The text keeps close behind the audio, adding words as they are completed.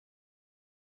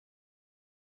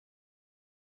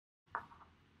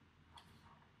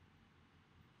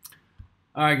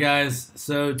Alright guys,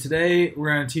 so today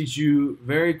we're going to teach you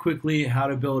very quickly how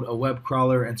to build a web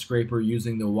crawler and scraper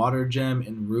using the water gem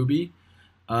in Ruby.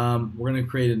 We're going to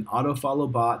create an auto follow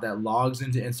bot that logs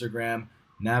into Instagram,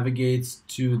 navigates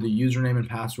to the username and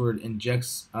password,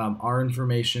 injects our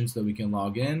information so that we can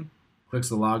log in, clicks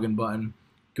the login button,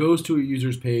 goes to a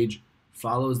user's page,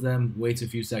 follows them, waits a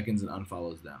few seconds, and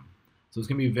unfollows them. So it's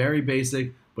going to be very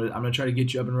basic, but I'm going to try to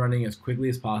get you up and running as quickly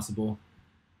as possible.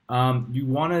 You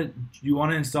want to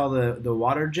install the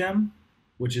water gem,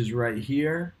 which is right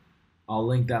here. I'll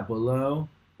link that below.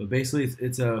 But basically,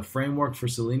 it's a framework for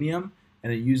Selenium,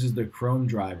 and it uses the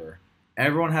chromedriver.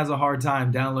 Everyone has a hard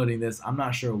time downloading this. I'm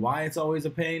not sure why it's always a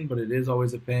pain, but it is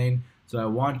always a pain. So I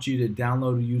want you to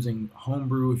download using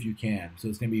Homebrew if you can. So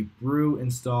it's going to be brew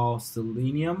install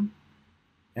Selenium,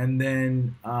 and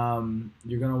then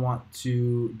you're going to want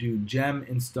to do gem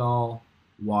install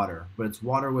water, but it's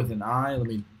water with an I. Let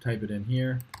me type it in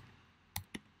here.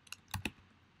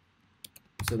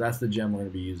 So that's the gem we're going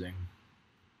to be using.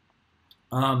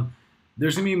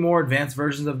 There's going to be more advanced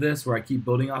versions of this where I keep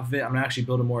building off of it. I'm going to actually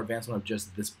build a more advanced one of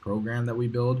just this program that we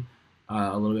build,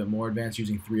 a little bit more advanced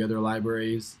using 3 other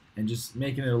libraries and just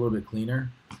making it a little bit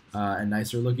cleaner and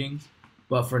nicer looking.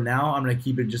 But for now, I'm going to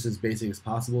keep it just as basic as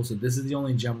possible. So this is the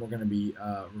only gem we're going to be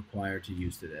required to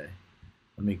use today.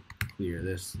 Let me clear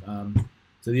this.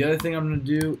 So the other thing I'm going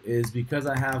to do is, because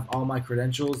I have all my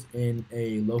credentials in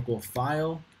a local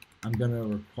file, I'm going to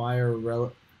require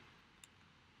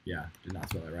did not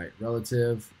spell that right.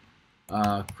 Relative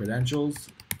credentials,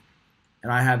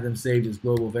 and I have them saved as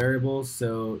global variables.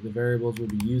 So the variables we'll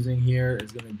be using here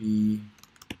is going to be,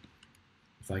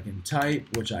 if I can type,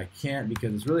 which I can't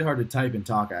because it's really hard to type and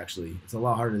talk. Actually, it's a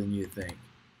lot harder than you think.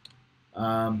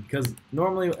 Because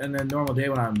normally in a normal day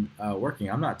when I'm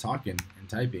working, I'm not talking and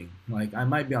typing. Like, I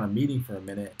might be on a meeting for a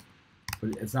minute, but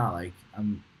it's not like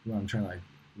I'm trying to like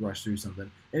rush through something.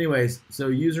 Anyways, so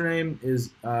username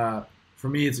is for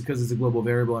me, it's because it's a global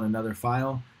variable in another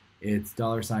file. It's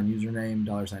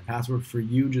 $username, $password. For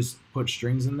you, just put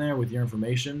strings in there with your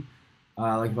information.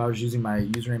 Like if I was using my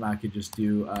username, I could just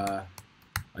do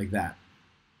like that.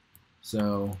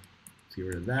 So let's get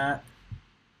rid of that.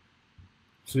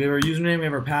 So we have our username, we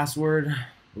have our password.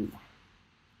 Ooh.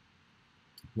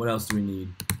 What else do we need?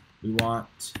 We want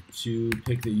to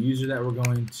pick the user that we're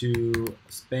going to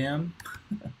spam.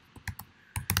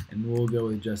 And we'll go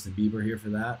with Justin Bieber here for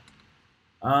that.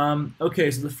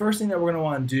 Okay, so the first thing that we're going to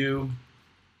want to do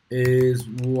is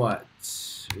what?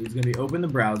 It's going to be open the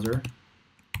browser.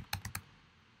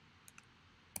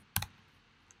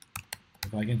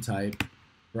 If I can type.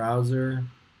 Browser.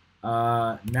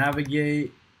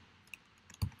 Navigate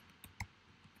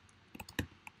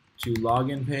to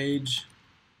login page.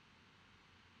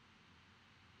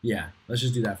 Yeah, let's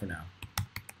just do that for now.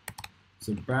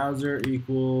 So browser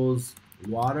equals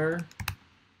water.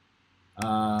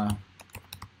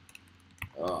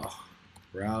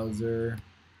 Browser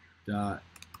dot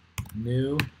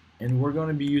new, and we're going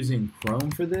to be using Chrome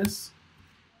for this.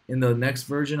 In the next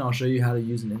version, I'll show you how to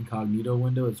use an incognito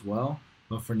window as well.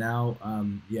 But for now,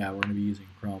 yeah, we're going to be using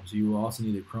Chrome. So you will also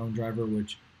need a chromedriver,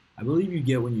 which I believe you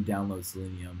get when you download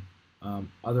Selenium.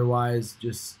 Otherwise,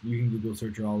 just you can Google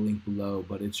search or I'll link below,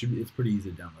 but it's pretty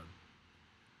easy to download.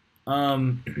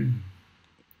 And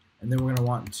then we're going to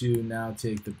want to now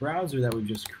take the browser that we've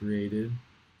just created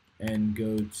and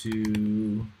go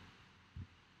to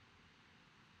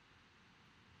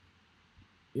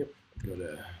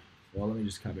well, let me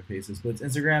just copy and paste this, but it's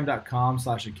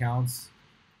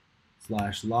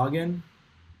instagram.com/accounts/login.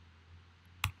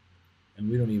 And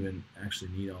we don't even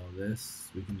actually need all of this.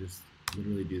 We can just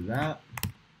literally do that.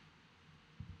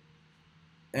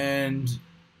 And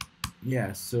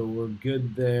yeah, so we're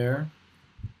good there.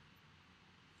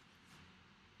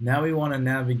 Now we want to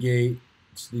navigate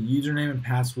to the username and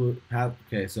password.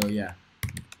 Okay, so yeah.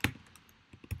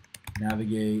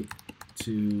 Navigate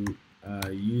to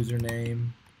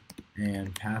username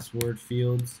and password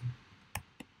fields.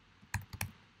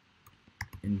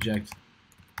 Inject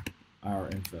our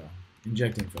info.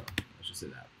 Inject info. Let's just say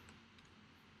that.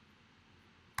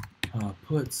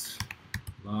 Puts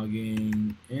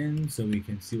logging in so we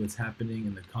can see what's happening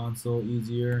in the console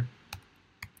easier.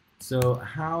 So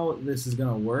how this is going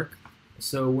to work.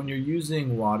 So when you're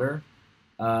using water,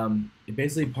 it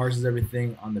basically parses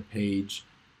everything on the page,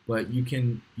 but you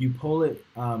pull it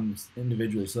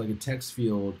individually. So like a text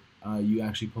field, you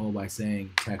actually pull by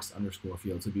saying text underscore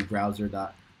field. So it'd be browser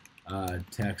dot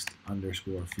text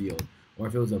underscore field. Or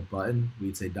if it was a button,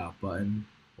 we'd say dot button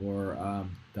or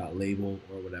dot label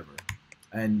or whatever.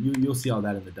 And you'll see all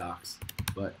that in the docs.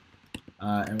 But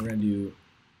and we're gonna do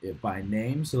it by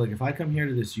name. So like if I come here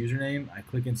to this username, I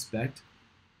click inspect,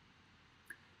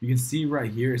 you can see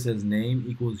right here it says name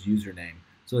equals username.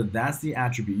 So that's the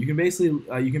attribute. You can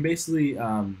basically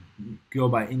go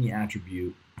by any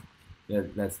attribute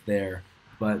that's there,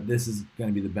 but this is going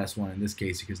to be the best one in this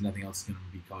case because nothing else is going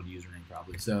to be called username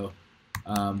probably. So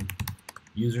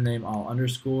username all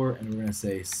underscore, and we're going to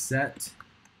say set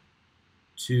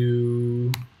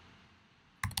to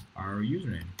our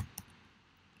username,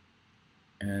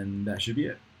 and that should be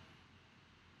it.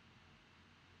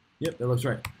 Yep, that looks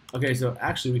right. Okay, so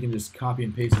actually we can just copy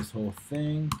and paste this whole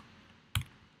thing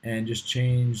and just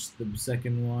change the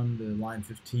second one, the line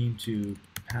 15, to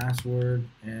password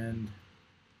and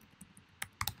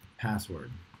password.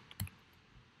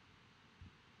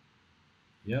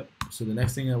 Yep, so the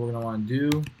next thing that we're going to want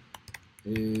to do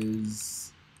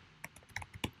is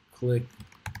click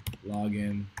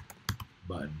login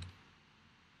button.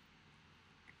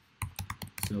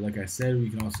 So like I said,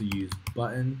 we can also use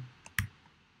button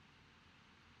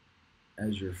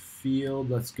as your field.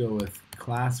 Let's go with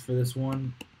class for this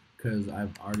one because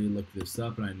I've already looked this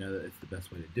up and I know that it's the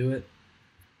best way to do it.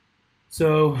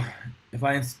 So if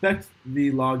I inspect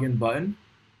the login button,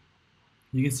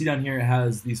 you can see down here it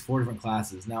has these 4 different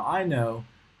classes. Now I know,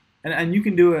 and you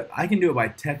can do it, I can do it by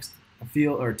text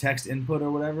field or text input or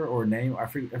whatever, or name. I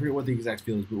forget what the exact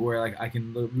field is, but where like I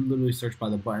can literally search by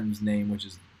the button's name, which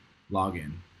is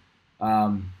login.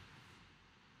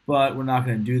 But we're not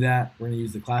going to do that. We're going to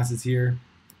use the classes here.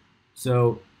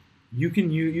 So you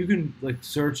can like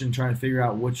search and try to figure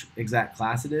out which exact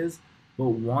class it is. But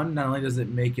one, not only does it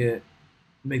make the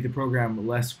program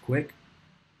less quick,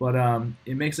 but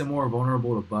it makes it more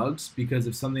vulnerable to bugs because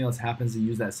if something else happens to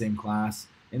use that same class,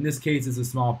 in this case it's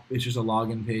just a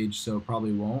login page, so it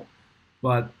probably won't.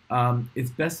 But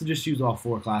it's best to just use all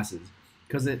 4 classes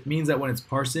because it means that when it's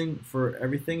parsing for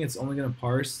everything, it's only going to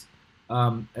parse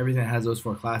everything that has those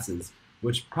 4 classes,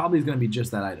 which probably is going to be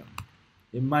just that item.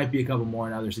 It might be a couple more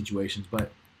in other situations,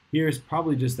 but here's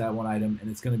probably just that one item, and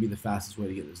it's going to be the fastest way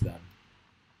to get this done.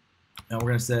 Now we're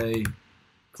going to say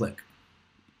click,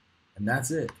 and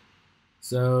that's it.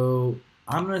 So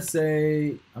I'm going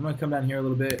to come down here a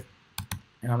little bit,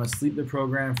 and I'm going to sleep the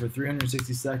program for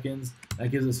 360 seconds.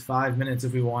 That gives us 5 minutes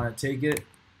if we want to take it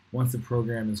once the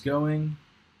program is going.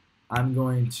 I'm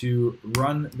going to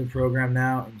run the program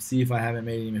now and see if I haven't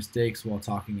made any mistakes while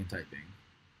talking and typing.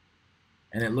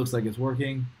 And it looks like it's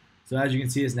working. So as you can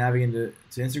see, it's navigating to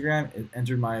Instagram. It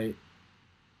entered my...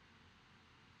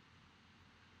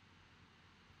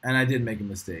 And I did make a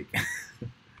mistake.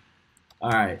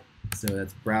 All right, so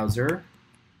that's browser,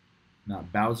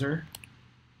 not Bowser.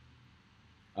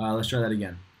 Let's try that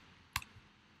again.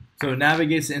 So it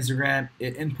navigates to Instagram,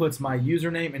 it inputs my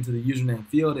username into the username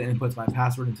field, it inputs my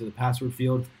password into the password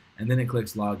field, and then it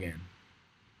clicks login.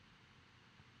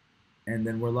 And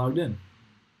then we're logged in.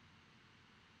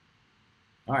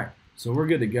 Alright, so we're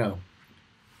good to go.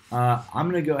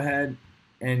 I'm going to go ahead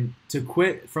and to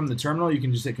quit from the terminal, you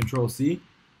can just hit Control-C,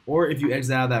 or if you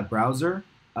exit out of that browser,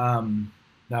 that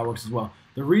works as well.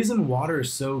 The reason Water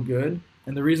is so good,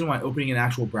 and the reason why opening an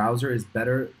actual browser is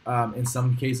better in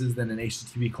some cases than an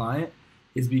HTTP client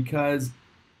is because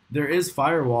there is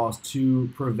firewalls to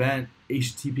prevent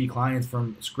HTTP clients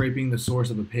from scraping the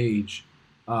source of a page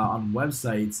on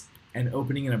websites, and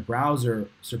opening in a browser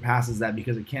surpasses that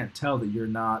because it can't tell that you're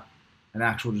not an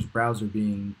actual just browser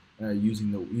being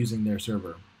using their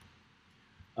server.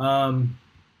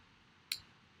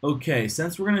 Okay,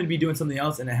 since we're going to be doing something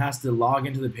else and it has to log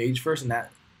into the page first, and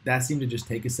that seemed to just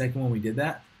take a second when we did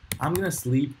that, I'm going to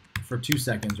sleep for 2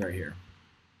 seconds right here.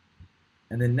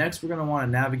 And then next we're going to want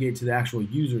to navigate to the actual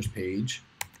users page.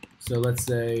 So let's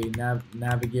say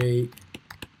navigate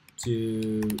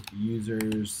to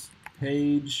users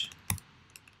page.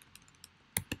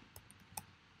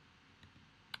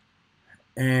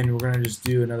 And we're going to just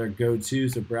do another go to.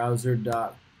 So browser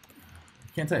dot, I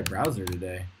can't type browser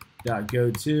today. Dot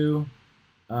go to.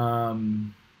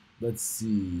 Let's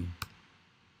see.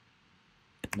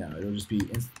 No, it'll just be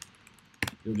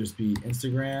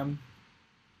Instagram.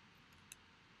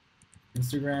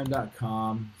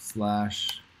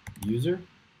 Instagram.com/user.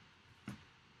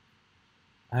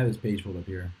 I have this page pulled up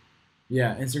here.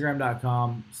 Yeah,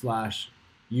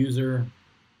 Instagram.com/user,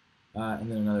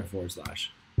 and then another /.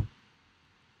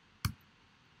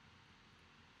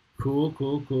 Cool.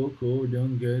 We're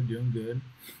doing good.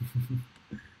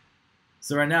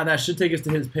 So right now that should take us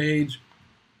to his page.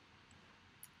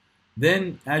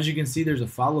 Then, as you can see, there's a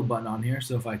follow button on here.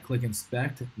 So if I click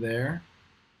inspect there,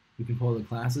 we can pull the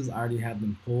classes. I already have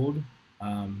them pulled,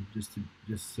 just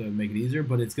to make it easier.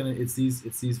 But it's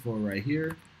these 4 right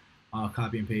here. I'll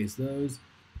copy and paste those.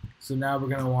 So now we're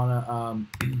gonna want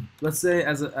to let's say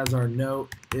as our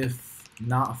note, if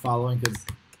not following, because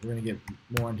we're gonna get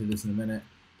more into this in a minute.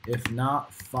 If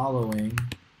not following,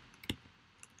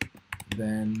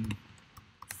 then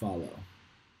follow.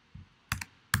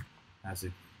 I have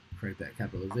to create that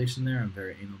capitalization there. I'm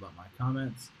very anal about my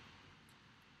comments.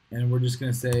 And we're just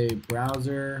going to say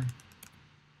browser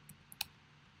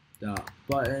dot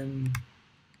button.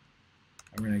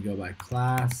 I'm going to go by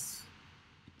class.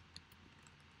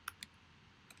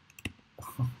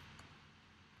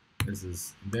 This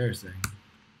is embarrassing.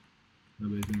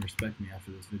 Nobody's going to respect me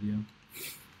after this video.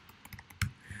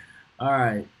 All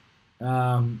right.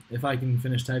 If I can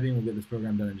finish typing, we'll get this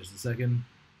program done in just a second.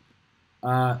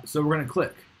 So we're going to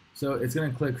click. So it's going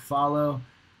to click follow.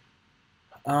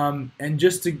 And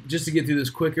just to get through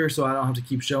this quicker, so I don't have to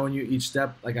keep showing you each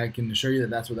step, like I can assure you that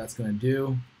that's what that's going to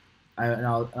do. And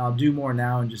I'll do more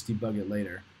now and just debug it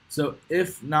later. So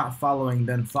if not following,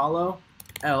 then follow.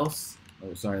 Else,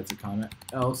 oh sorry, that's a comment.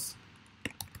 Else,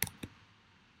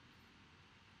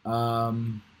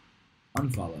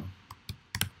 unfollow.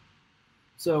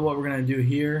 So what we're going to do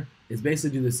here is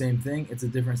basically do the same thing. It's a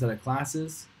different set of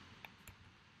classes.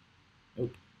 Oh.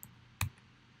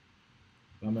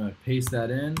 I'm going to paste that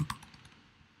in,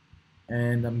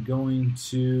 and I'm going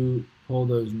to pull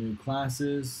those new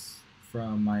classes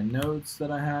from my notes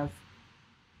that I have,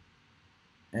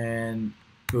 and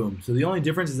boom. So the only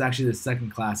difference is actually the second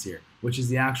class here, which is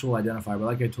the actual identifier. But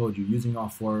like I told you, using all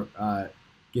four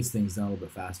gets things done a little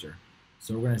bit faster.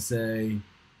 So we're going to say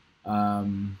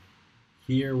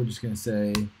here, we're just going to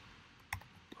say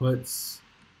puts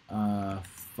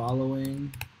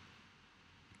following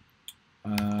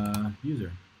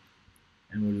user,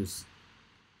 and we'll just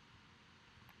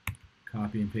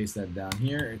copy and paste that down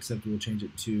here, except we'll change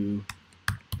it to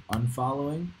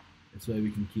unfollowing. This way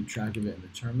we can keep track of it in the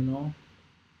terminal.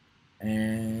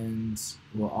 And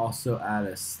we'll also add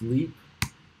a sleep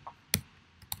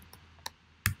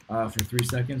for 3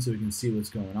 seconds so we can see what's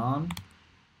going on.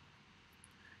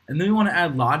 And then we want to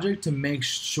add logic to make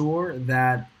sure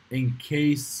that in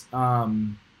case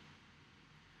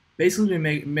basically to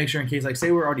make sure in case, like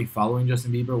say we're already following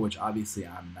Justin Bieber, which obviously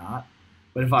I'm not,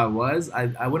 but if I was,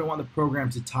 I wouldn't want the program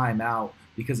to time out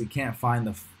because it can't find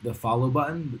the follow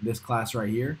button, this class right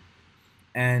here,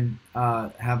 and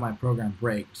have my program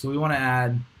break. So we want to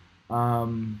add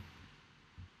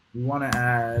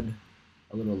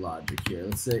a little logic here.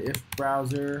 Let's say if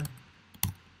browser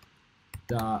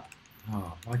dot,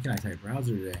 oh, why can't I type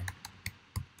browser today?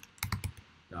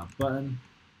 Dot button.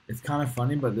 It's kind of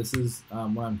funny, but this is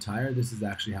when I'm tired, this is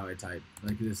actually how I type.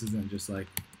 Like this isn't just like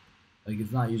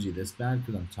it's not usually this bad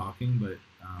because I'm talking, but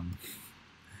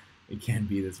it can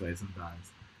be this way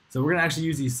sometimes. So we're gonna actually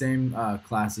use these same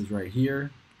classes right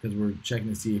here because we're checking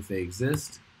to see if they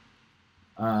exist.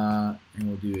 And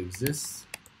we'll do exists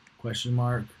question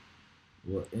mark.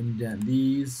 We'll indent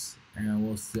these and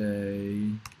we'll say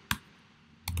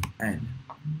end.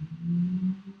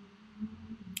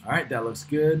 All right, that looks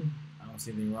good. I don't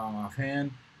see anything wrong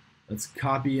offhand. Let's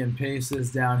copy and paste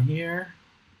this down here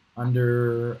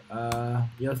under, yeah,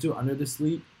 let's do it under the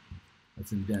sleep.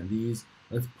 Let's indent these.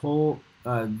 Let's pull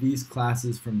these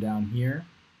classes from down here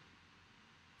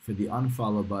for the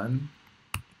unfollow button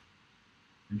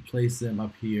and place them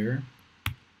up here.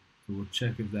 So we'll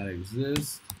check if that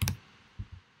exists.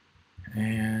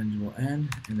 And we'll end.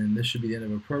 And then this should be the end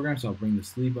of our program. So I'll bring the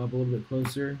sleep up a little bit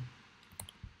closer.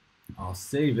 I'll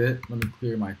save it. Let me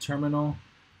clear my terminal.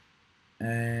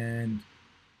 And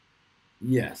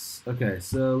yes. Okay,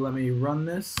 so let me run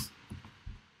this.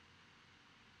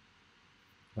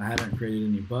 If I haven't created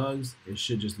any bugs, it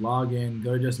should just log in,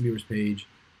 go to Justin Bieber's page,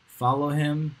 follow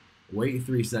him, wait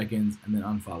 3 seconds, and then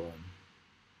unfollow him.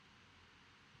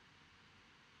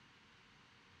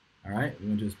 All right, we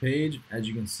went to his page. As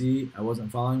you can see, I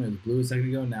wasn't following him. It was blue a second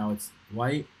ago. Now it's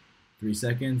white. 3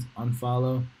 seconds,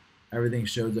 unfollow. Everything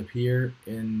shows up here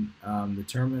in the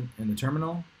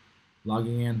terminal.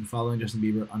 Logging in, following Justin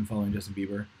Bieber, unfollowing Justin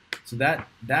Bieber. So that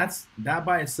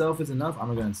by itself is enough.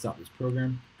 I'm going to stop this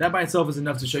program. That by itself is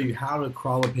enough to show you how to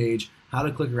crawl a page, how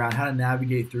to click around, how to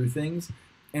navigate through things,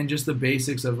 and just the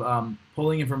basics of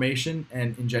pulling information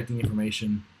and injecting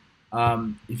information.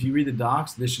 If you read the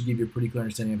docs, this should give you a pretty clear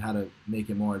understanding of how to make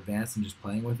it more advanced than just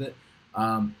playing with it.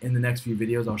 In the next few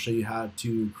videos, I'll show you how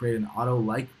to create an auto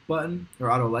like button or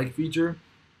auto like feature.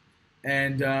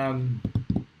 And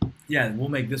yeah, we'll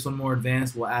make this one more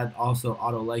advanced. We'll add also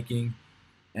auto liking.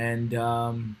 And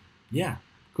yeah,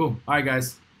 cool. All right,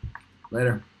 guys.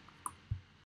 Later.